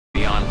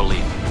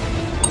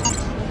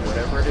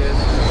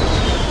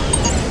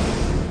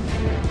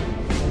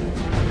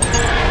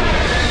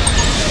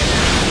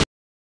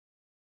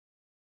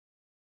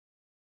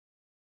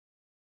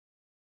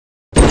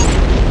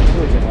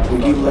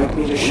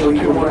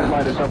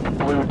Flight is up to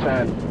Blue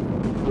 10.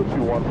 Blue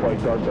 2-1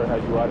 Flight Dark Star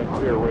has you out and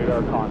clear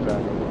radar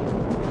contact.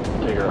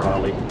 Digger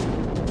Harley.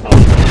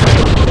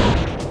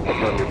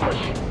 Confirm your push.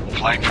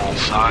 Flank full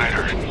side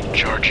or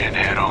charge in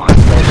head on.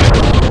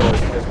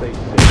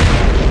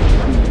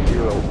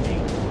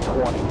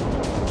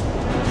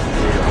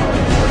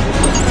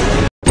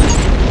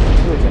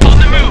 On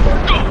the move!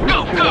 Go,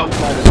 go, go!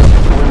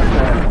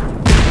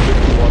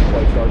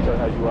 Flight Dark Star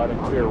has you out and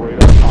clear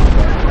radar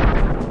contact.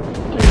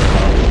 Digger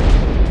Harley.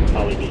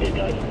 Harley be hit,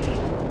 guys.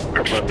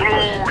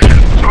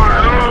 Explosions! I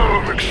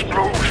love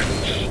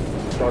explosions!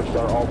 Dark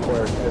Star all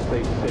players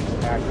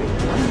SA-6 active.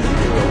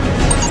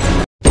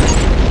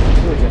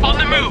 On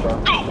the move!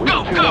 Go,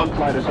 go, go!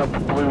 Flight is up to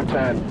Blue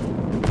 10.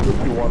 Blue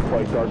 2-1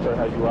 Flight Dark Star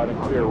has you out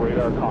and clear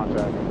radar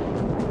contact.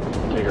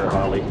 Digger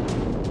Harley.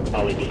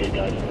 Harley be hit,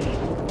 guys.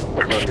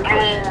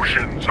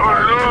 Explosions! I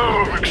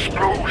love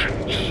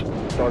explosions!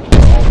 Dark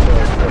Star all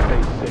players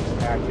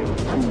SA-6 active.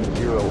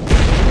 2-0-1.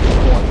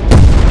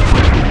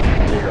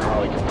 Digger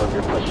Harley, confirm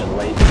you're pushing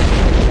late.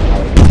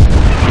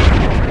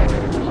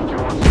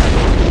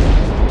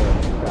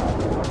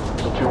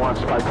 2-1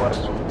 Spike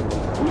West.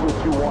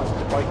 2-1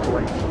 Spike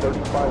range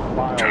 35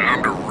 miles.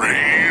 Time to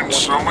rain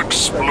some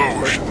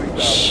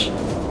explosions.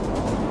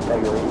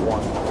 Tiger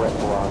 81 Red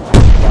Rock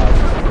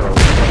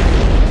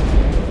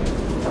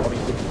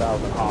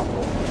 26,000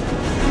 hostile.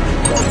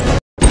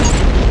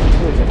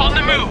 On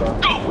the move!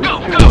 Go, go,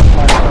 go!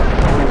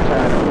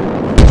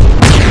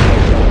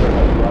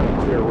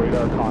 Clear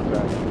radar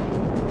contact.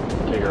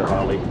 Digger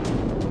Harley.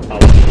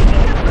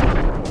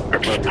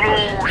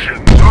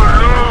 Explosions! I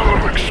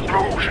love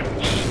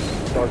explosions!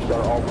 Dark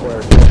Star all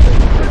players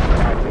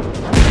active.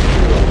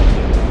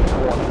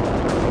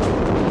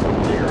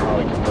 Digger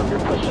Harley, confirm you're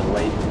pushing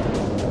late.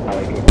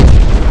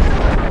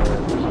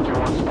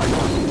 2-1 Spike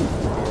West.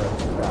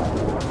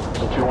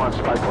 2-1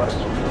 Spike West.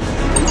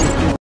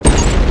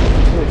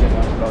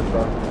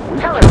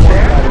 Hello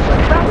there.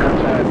 Welcome.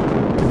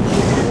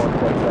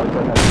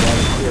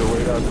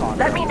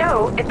 Let me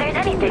know if there's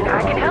anything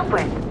I can help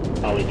with.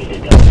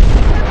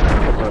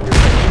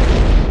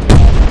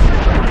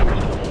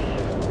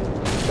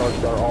 Dark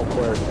Star all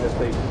players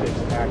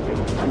SA-6 active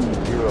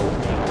 2-0.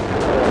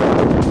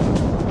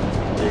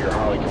 Digger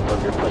Harley,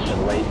 confirm you're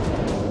pushing late.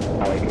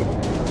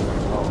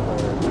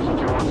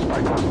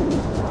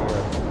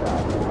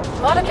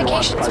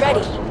 Modifications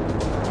ready.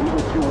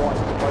 2-1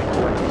 Spike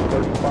range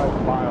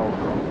 35 miles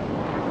from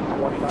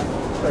 29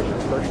 section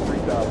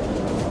 33,000.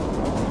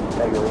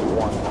 Tiger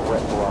 81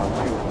 Red Rock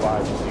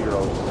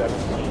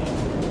 25017.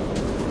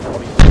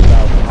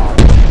 26,000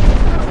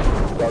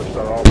 hostile. Dark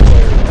Star all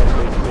players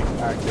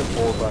SA-6 active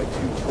bullseye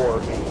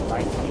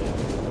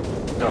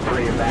 24819. No,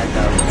 3 and back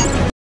up.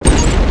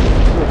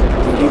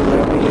 Would you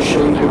like me to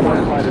show you 2-1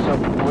 around? flight is up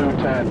to Blue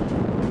 10.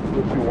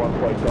 Blue 2-1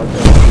 Flight Dark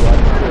Star.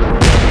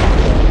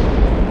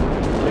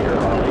 Digger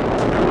Harley.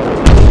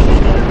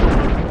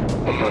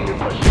 Confirm your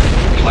push.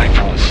 Flank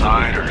from the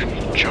side or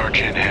charge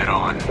in head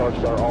on. Dark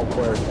Star all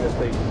players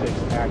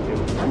SA-6 active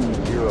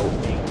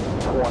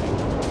 20820.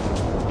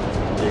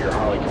 Digger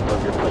Harley,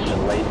 confirm you're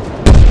pushing late.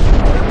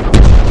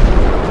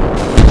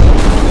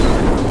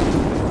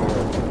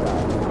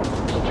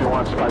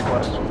 2-1 Spike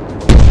West. 2-1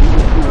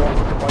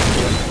 Spike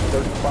West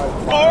 35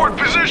 miles. Forward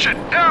position,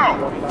 now!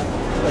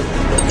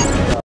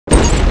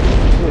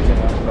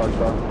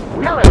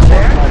 Hello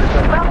there.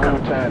 Welcome.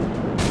 Blue 10.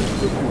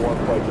 Blue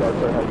 2-1 Flight Dark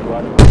Star has you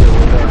out of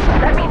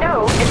Let me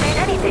know if there's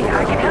anything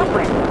I can help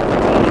with.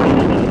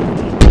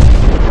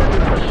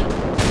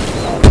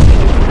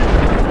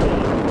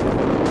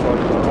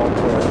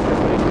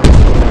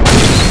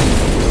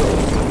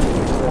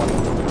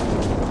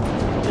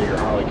 Digger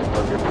Harley,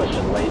 confirm you're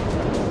pushing late.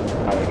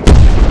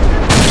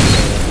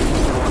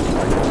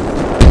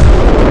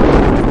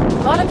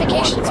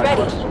 Modifications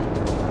ready.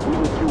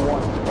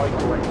 2-1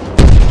 Spike range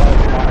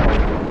 5 miles.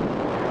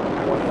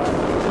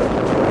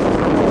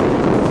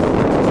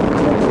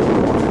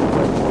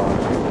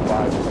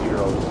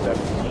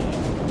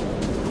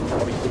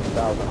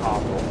 26,000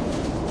 hostile.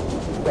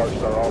 Dark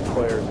Star all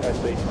players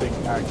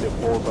SA-6 active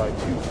bullseye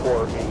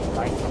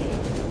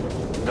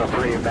 24819. No,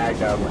 3 and back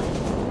up.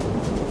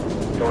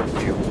 North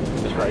 2.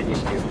 Just right,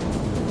 east 2.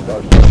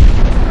 Dark Star.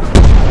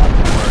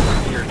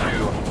 Tier 2,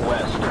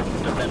 west,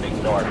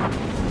 defending north.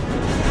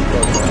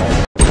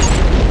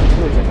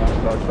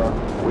 Dark Star.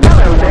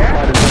 Hello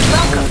there.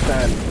 Blue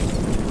 10.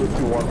 Blue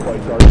 2-1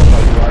 Flight Dark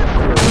Star.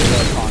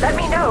 Let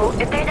me know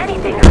if there's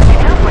anything I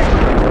can help with.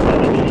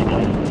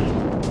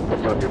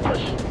 Confirm your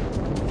push.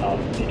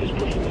 He just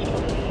pushing this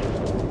one.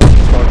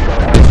 Dark Star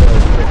all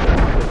players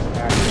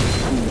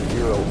active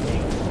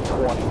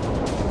 20820.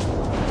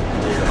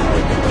 Digger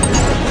Harley, confirm your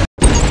push.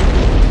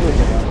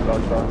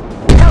 Dark Star.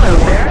 Hello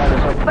there.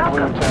 Blue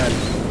Welcome. 10.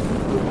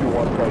 Blue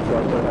 2-1 Flight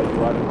Dark Star has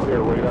you out and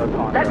clear radar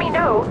contact. Let me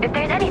know if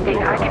there's anything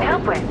I can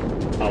help with.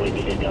 Ollie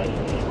be hit, guys.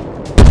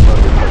 Confirm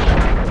your push.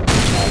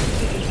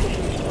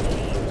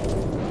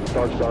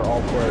 Dark Star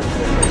all players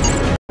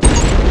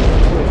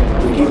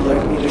Would you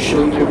like me to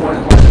show you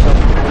around?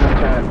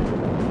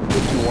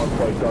 2-1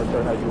 Flight Dark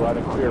Star has you out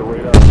and clear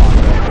radar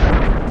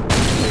contact.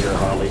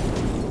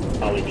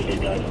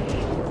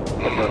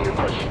 Confirm your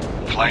push.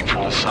 Flank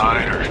from the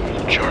side or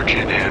charge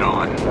in head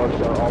on. Dark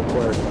Star, all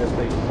clear.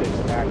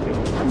 SA6 active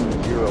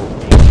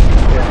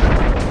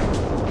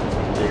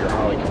 208. Digger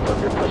Holly,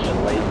 confirm your push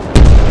in late.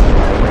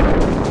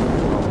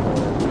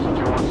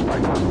 2-1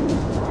 spike west.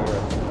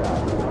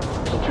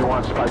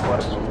 2-1 spike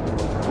west.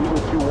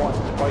 Eagle 2-1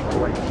 spike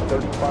range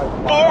 35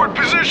 miles. Forward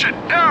position,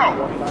 now!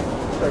 29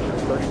 section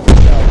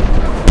 33,000.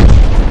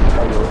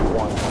 Tiger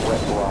 1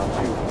 restaurant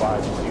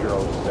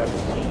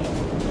 25017.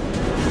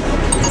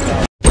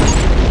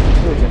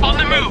 On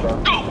the move!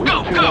 Go,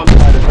 go, go!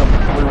 Flight is up to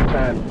Blue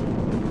 10.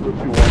 Blue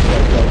 2-1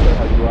 flight Delta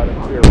has you out of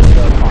clear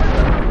radar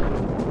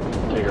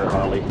contact. Digger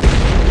Holly.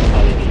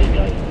 Holly, need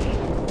guys.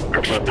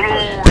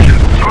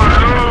 Explosions! I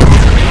love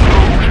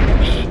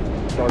explosions!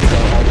 Dark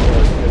Star, all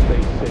clear.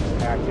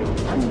 SA6 active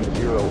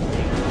 208.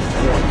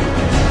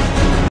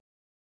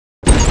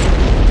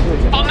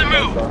 On the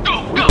move! Go,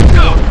 go,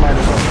 go! Flight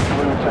is up to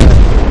Blue 10.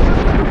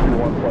 Blue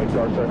 2-1 flight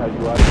Dark Star has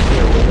you out of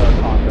clear radar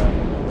contact.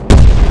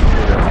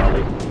 Digger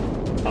Holly.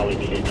 Holly,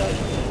 need guys.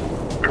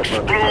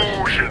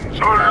 Explosions!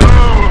 I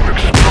love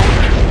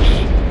explosions!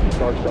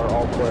 Dark Star,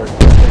 all clear.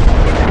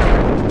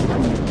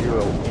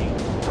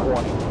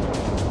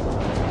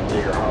 20820.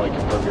 Digger Holly,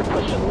 confirm your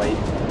push in late.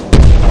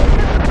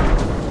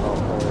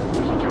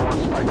 2-1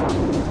 spike west.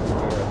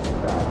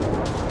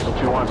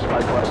 2-1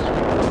 spike west.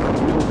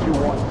 Eagle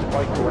 2-1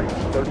 spike range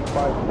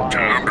 35 miles.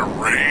 Time to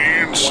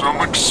rain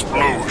some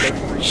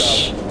explosions.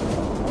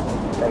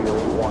 Tiger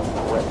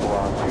 1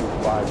 restaurant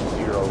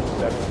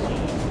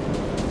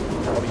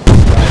 25017.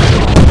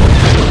 26,000.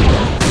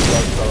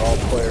 Are all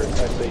players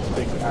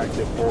SA6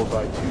 active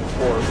bullseye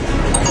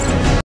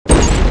 248.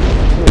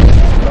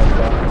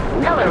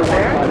 Hello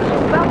there.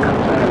 Welcome.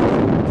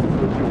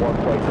 2-1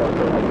 flight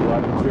Delta has you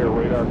out of clear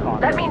radar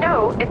contact. Let me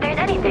know if there's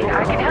anything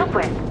I can help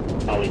with.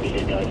 Holly,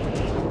 need guys.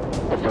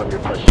 Confirm your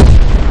push.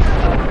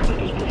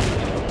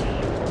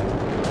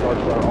 Dark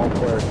Star, all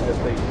players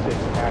SA6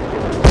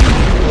 active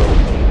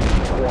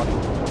 20820.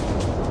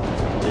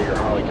 Digger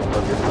Holly,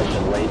 confirm your push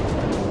in late.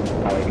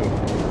 Holly,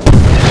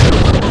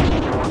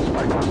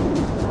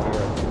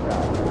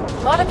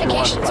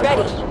 Modifications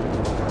ready.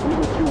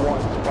 Eagle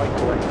 2-1 spike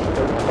range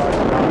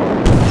 35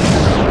 miles.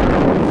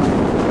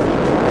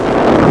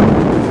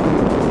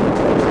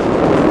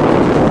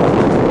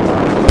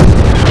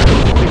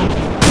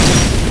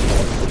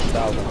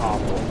 6,000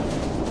 hostile.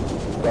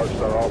 Dark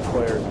Star, all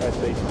players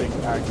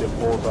SA6 active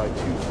bullseye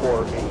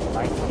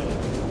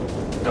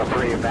 24819. No,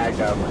 3, you're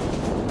bagged up.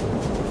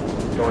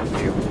 Going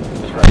to you.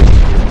 Just right.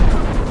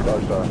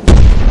 Dark Star.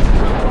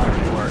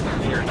 Work.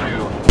 Near 2.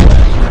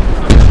 West.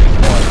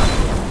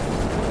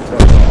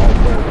 Dark Star, all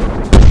players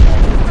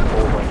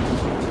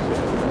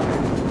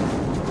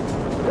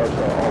Dark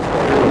Star, all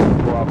players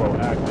Bravo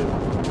active.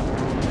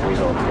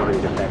 Weasel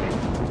 3 defending.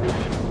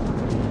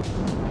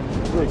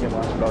 Again,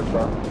 last Dark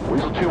Star.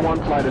 Weasel 2-1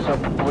 flight is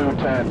up to Blue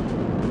 10.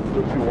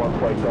 Blue 2-1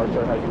 flight Dark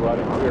Star has you out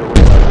of clear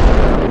radar.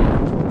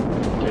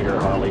 Digger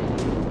Holly.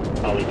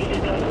 Holly,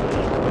 need guys.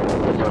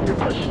 Confirm your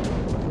push.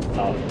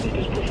 Holly, need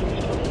just pushing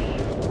this stuff.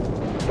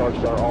 Dark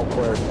Star, all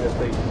players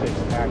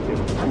SA6 active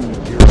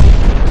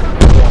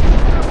 201.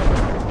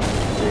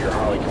 Digger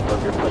Holly,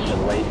 confirm your push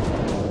in late.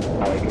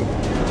 Holly,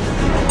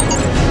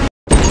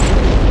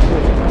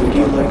 Would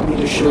you like me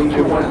to show you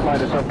 2-1 around?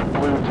 flight is up to Blue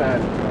 10. Blue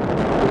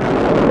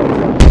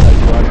 2-1 has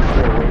you out of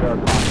clear radar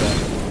contact.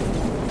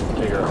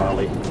 Digger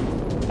Holly.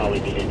 Holly,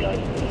 need guys.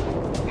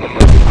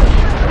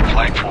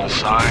 Flank from the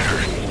side or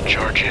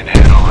charge in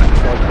head on.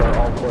 Dark Star,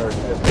 all players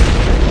SA6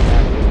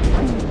 active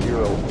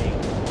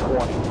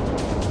 20820.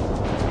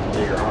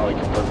 Digger Holly,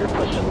 confirm your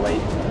push in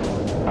late.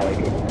 Holly,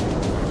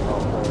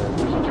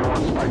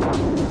 2-1 spike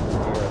west.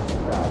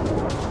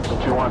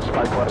 2-1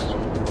 spike west.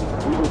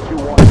 Eagle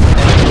 2-1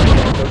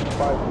 35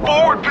 miles.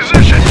 Forward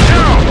position,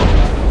 now!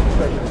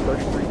 Section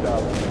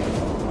 33,000.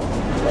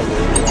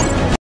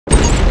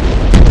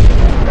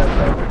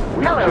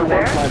 Hello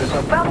there.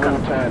 Welcome.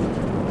 Blue 10.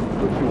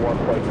 Blue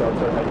 2-1 flight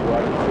Delta has you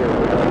out of clear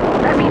radar.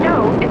 Let me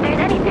know if there's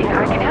anything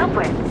I can help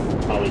with.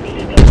 Holly,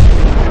 need guys.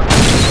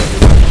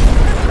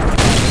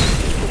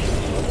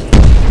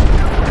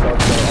 Dark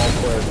Star, all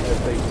players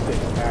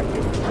SA6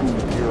 active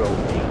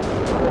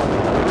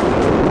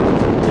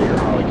 20820. Digger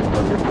Holly,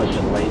 confirm your push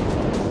in late.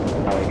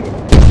 Holly,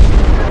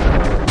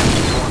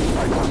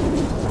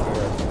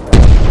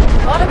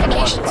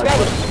 Modifications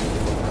ready.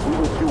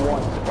 Eagle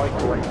 2-1 spike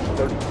range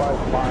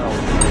 35 miles.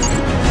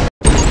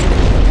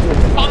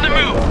 On the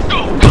move! Go,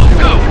 go,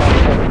 go!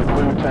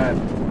 Blue 10.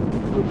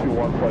 Blue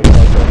 2-1 flight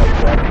Delta has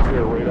you out of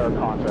clear radar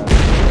contact.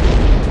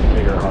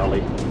 Digger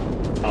Holly.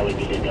 Holly,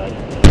 need guys.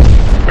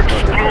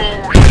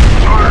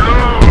 Explosions! I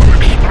love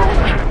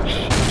explosions!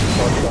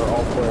 Dark Star,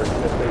 all players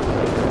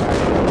SA6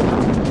 active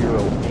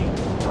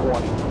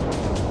 20820.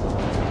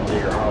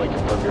 Digger Holly,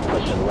 confirm your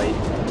push in late.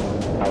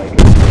 Holly,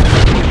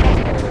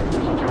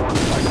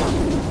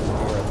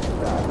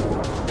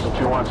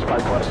 2-1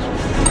 spike west.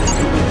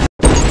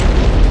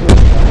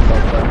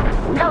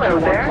 Hello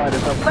there.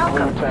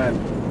 Welcome. Blue 10.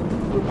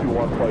 Blue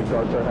 2-1 flight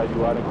Dark Star has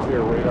you out of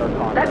clear radar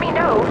contact. Let me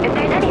know if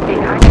there's anything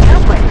I can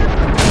help with.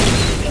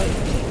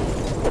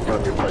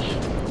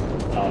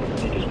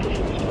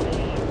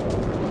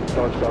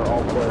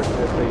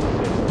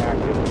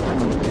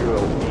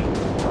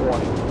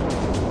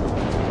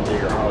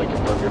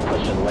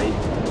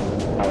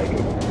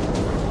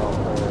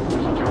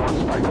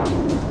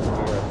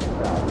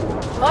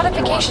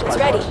 Modifications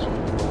ready.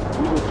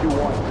 Eagle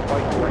 2-1,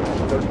 flight range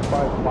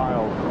 35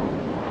 miles.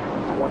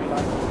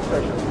 29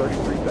 session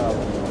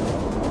 33,000.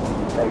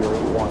 Tiger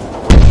 8-1,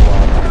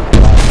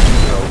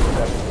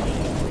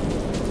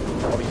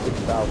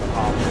 26,000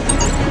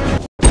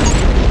 hops.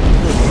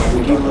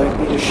 Would you like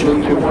me to show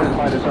you 2-1 around?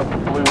 flight is up to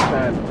Blue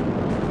 10.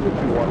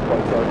 2-1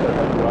 flight Darker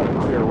has you out of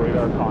clear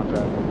radar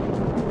contact.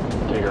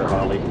 Tiger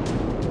Harley.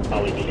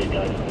 Holly needed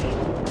guys.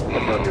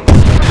 Confirm your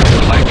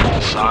Flank from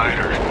the side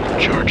or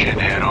charge in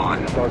head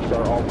on. Dark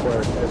Star all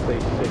flares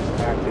SA6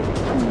 active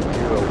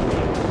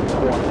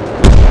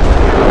 20820.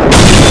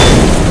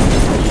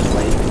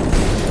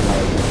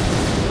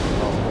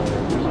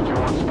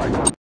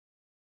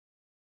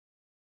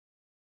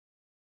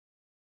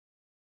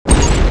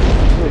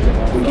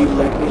 Would you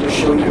like me to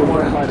show you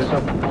Flight around? is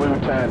up to Blue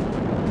 10.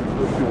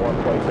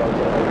 2-1 flight Dark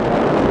Star has you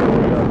out of clear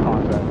radar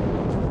contact.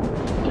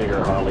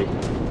 Tiger Harley.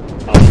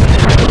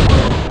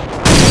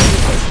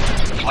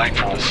 Flank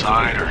from the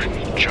side or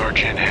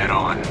charge in head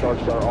on. Dark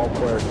Star all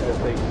flares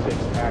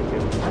SA6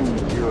 active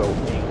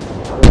 20820.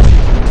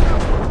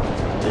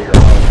 Tiger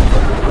Harley.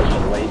 Confirm your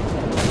pushing late.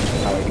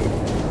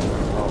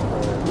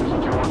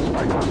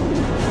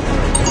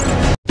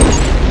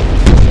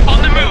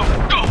 On the move!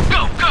 Go,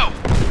 go, go!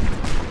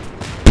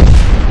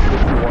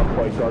 2-1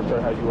 flight Dark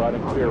Star has you out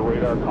of clear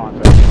radar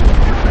contact.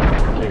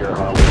 Tiger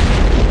Harley.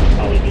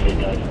 Holly needed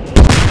guys.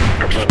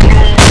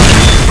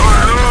 I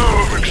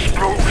love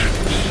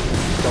explosions!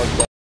 Dark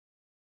Star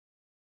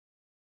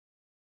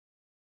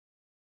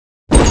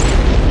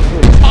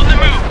On the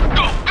move!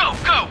 Go, go,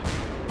 go!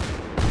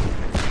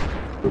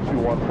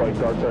 2-1 flight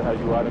Dark Star has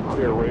you out of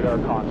clear radar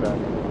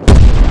contact.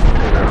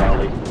 Tiger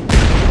Harley.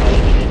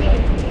 Holly needed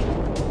guys.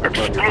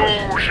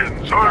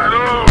 Explosions! I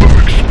love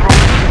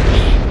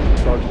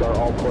explosions! Dark Star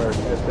all flares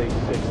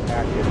SA6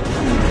 active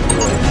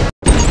 20820.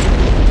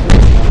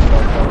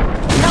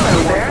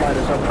 Hello there. Flight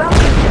is up to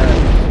Welcome.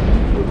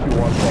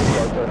 2-1 flight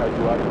Dark Star has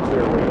you out of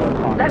clear radar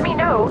contact. Let me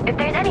know if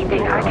there's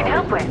anything I can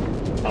help with.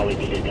 Holly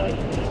needed guys.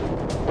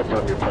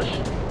 Confirm your push.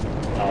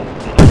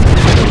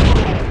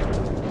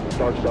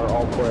 Dark Star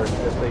all flares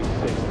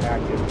SA6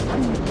 active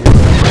 20820.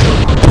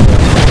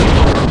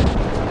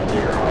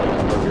 Tiger Harley.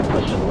 Confirm your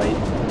pushing late.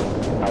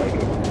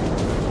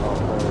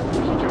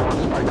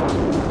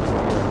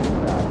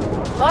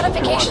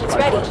 Modifications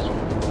ready.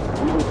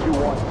 Eagle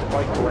 2-1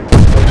 flight range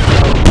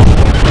 30,000.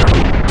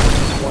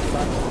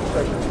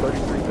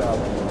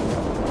 33,000.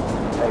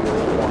 Tiger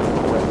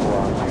 8-1 Red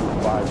Rock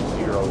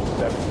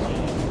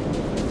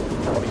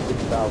 25017.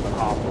 26,000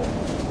 hostile.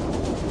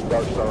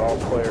 Dark Star all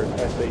players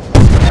SA6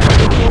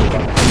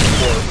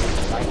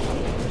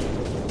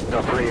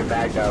 No, free your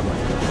bag up.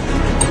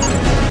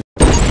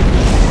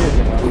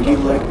 Would you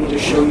like me to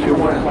show you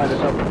Flight around?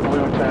 is up to Blue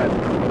 10.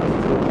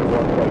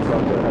 2-1 flight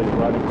Dark Star has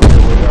you out of clear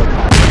radar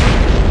contact.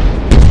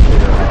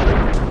 Tiger Harley.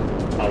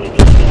 Holly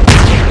needed guys.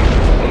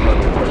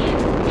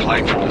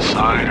 Flank from the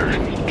side or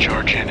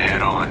charge in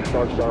head on.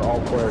 Dark Star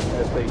all players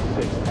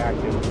SA6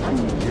 active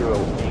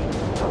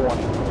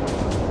 20820.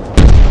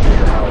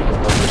 Tiger Harley.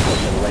 Confirm your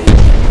pushing late.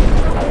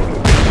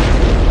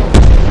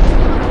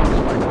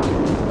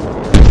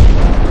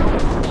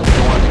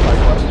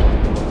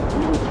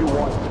 Eagle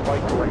 2-1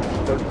 flight range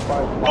 35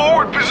 miles.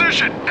 Forward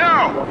position,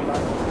 now! 29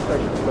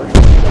 session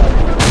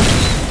 33,000.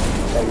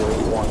 Tiger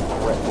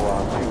 8-1 Red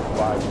Rock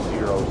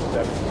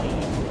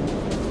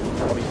 25017.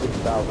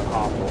 26,000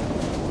 hostile.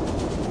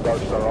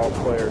 Dark Star all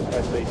players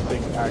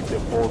SA6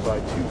 active bullseye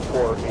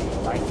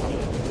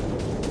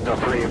 24819. No,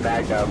 free your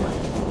bag up.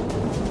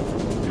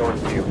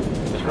 North 2.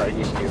 Just right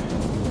east 2.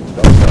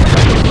 Dark Star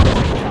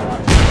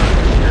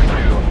Here 2.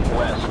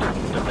 West.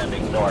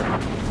 Defending north.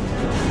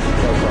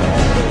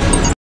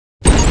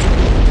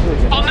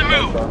 On the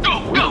move! Go,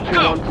 go,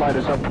 go! 2-1 flight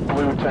is up to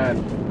Blue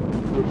 10.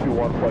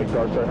 2-1 flight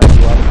Dark Star has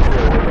you out of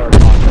clear radar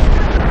contact.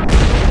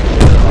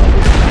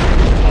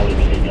 Holly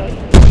needed guys.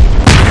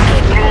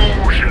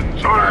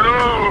 Explosions! I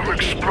love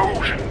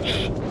explosions!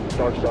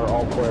 Dark Star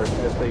all players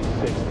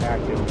SA6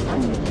 active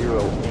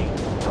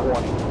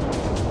 20820.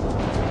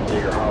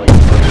 Tiger Harley.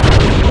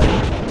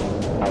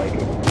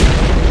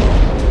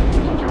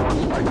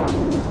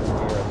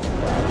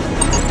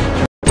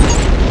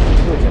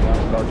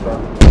 Dark Star.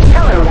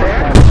 Hello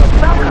there.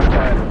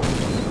 Welcome.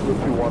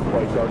 2-1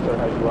 flight Dark Star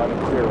has you out of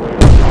clear radar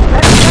Let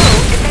contact. me know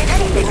if there's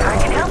anything I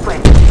can help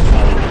with.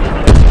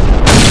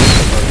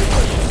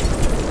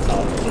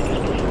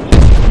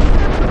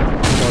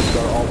 Dark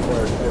Star all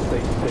players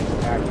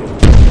SA6 active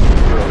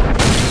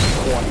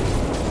 20820.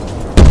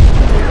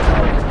 Tiger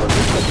Harley. Confirm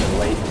your pushing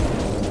late.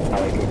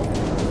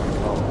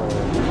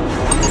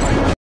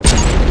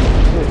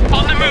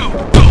 On the move!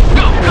 Go,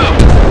 go, go!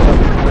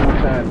 Blue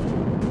 10.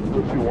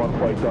 2-1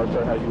 flight Dark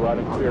Star has you out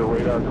of clear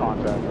radar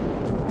contact.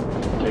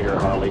 Tiger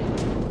Harley.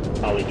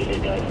 Holly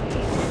needed guys.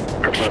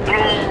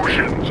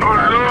 Explosions!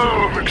 I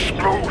love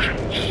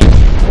explosions!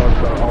 Dark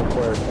Star all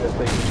players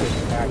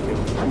SA6 active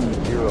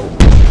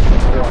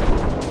 20820.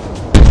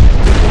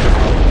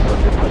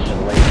 Confirm your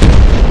pushing late.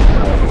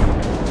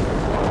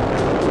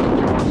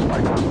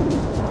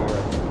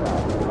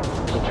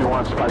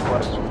 2-1 Spike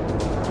West.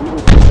 Eagle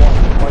 2-1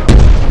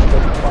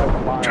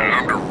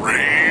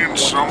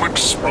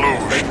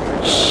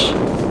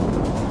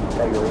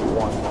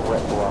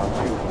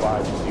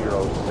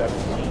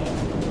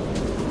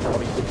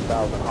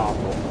 6,000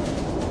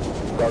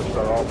 hostile. Dark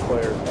Star, all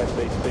players,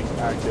 SA6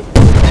 active.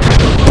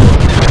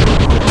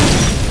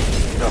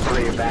 Feel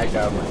free to back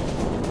up.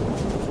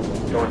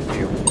 Going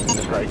to.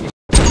 That's right.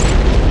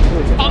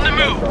 On the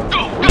move!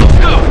 Go, go,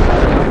 go!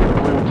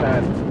 Blue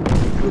 10.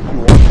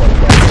 51 flight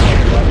Dark Star,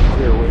 you have a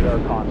clear radar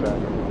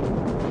contact.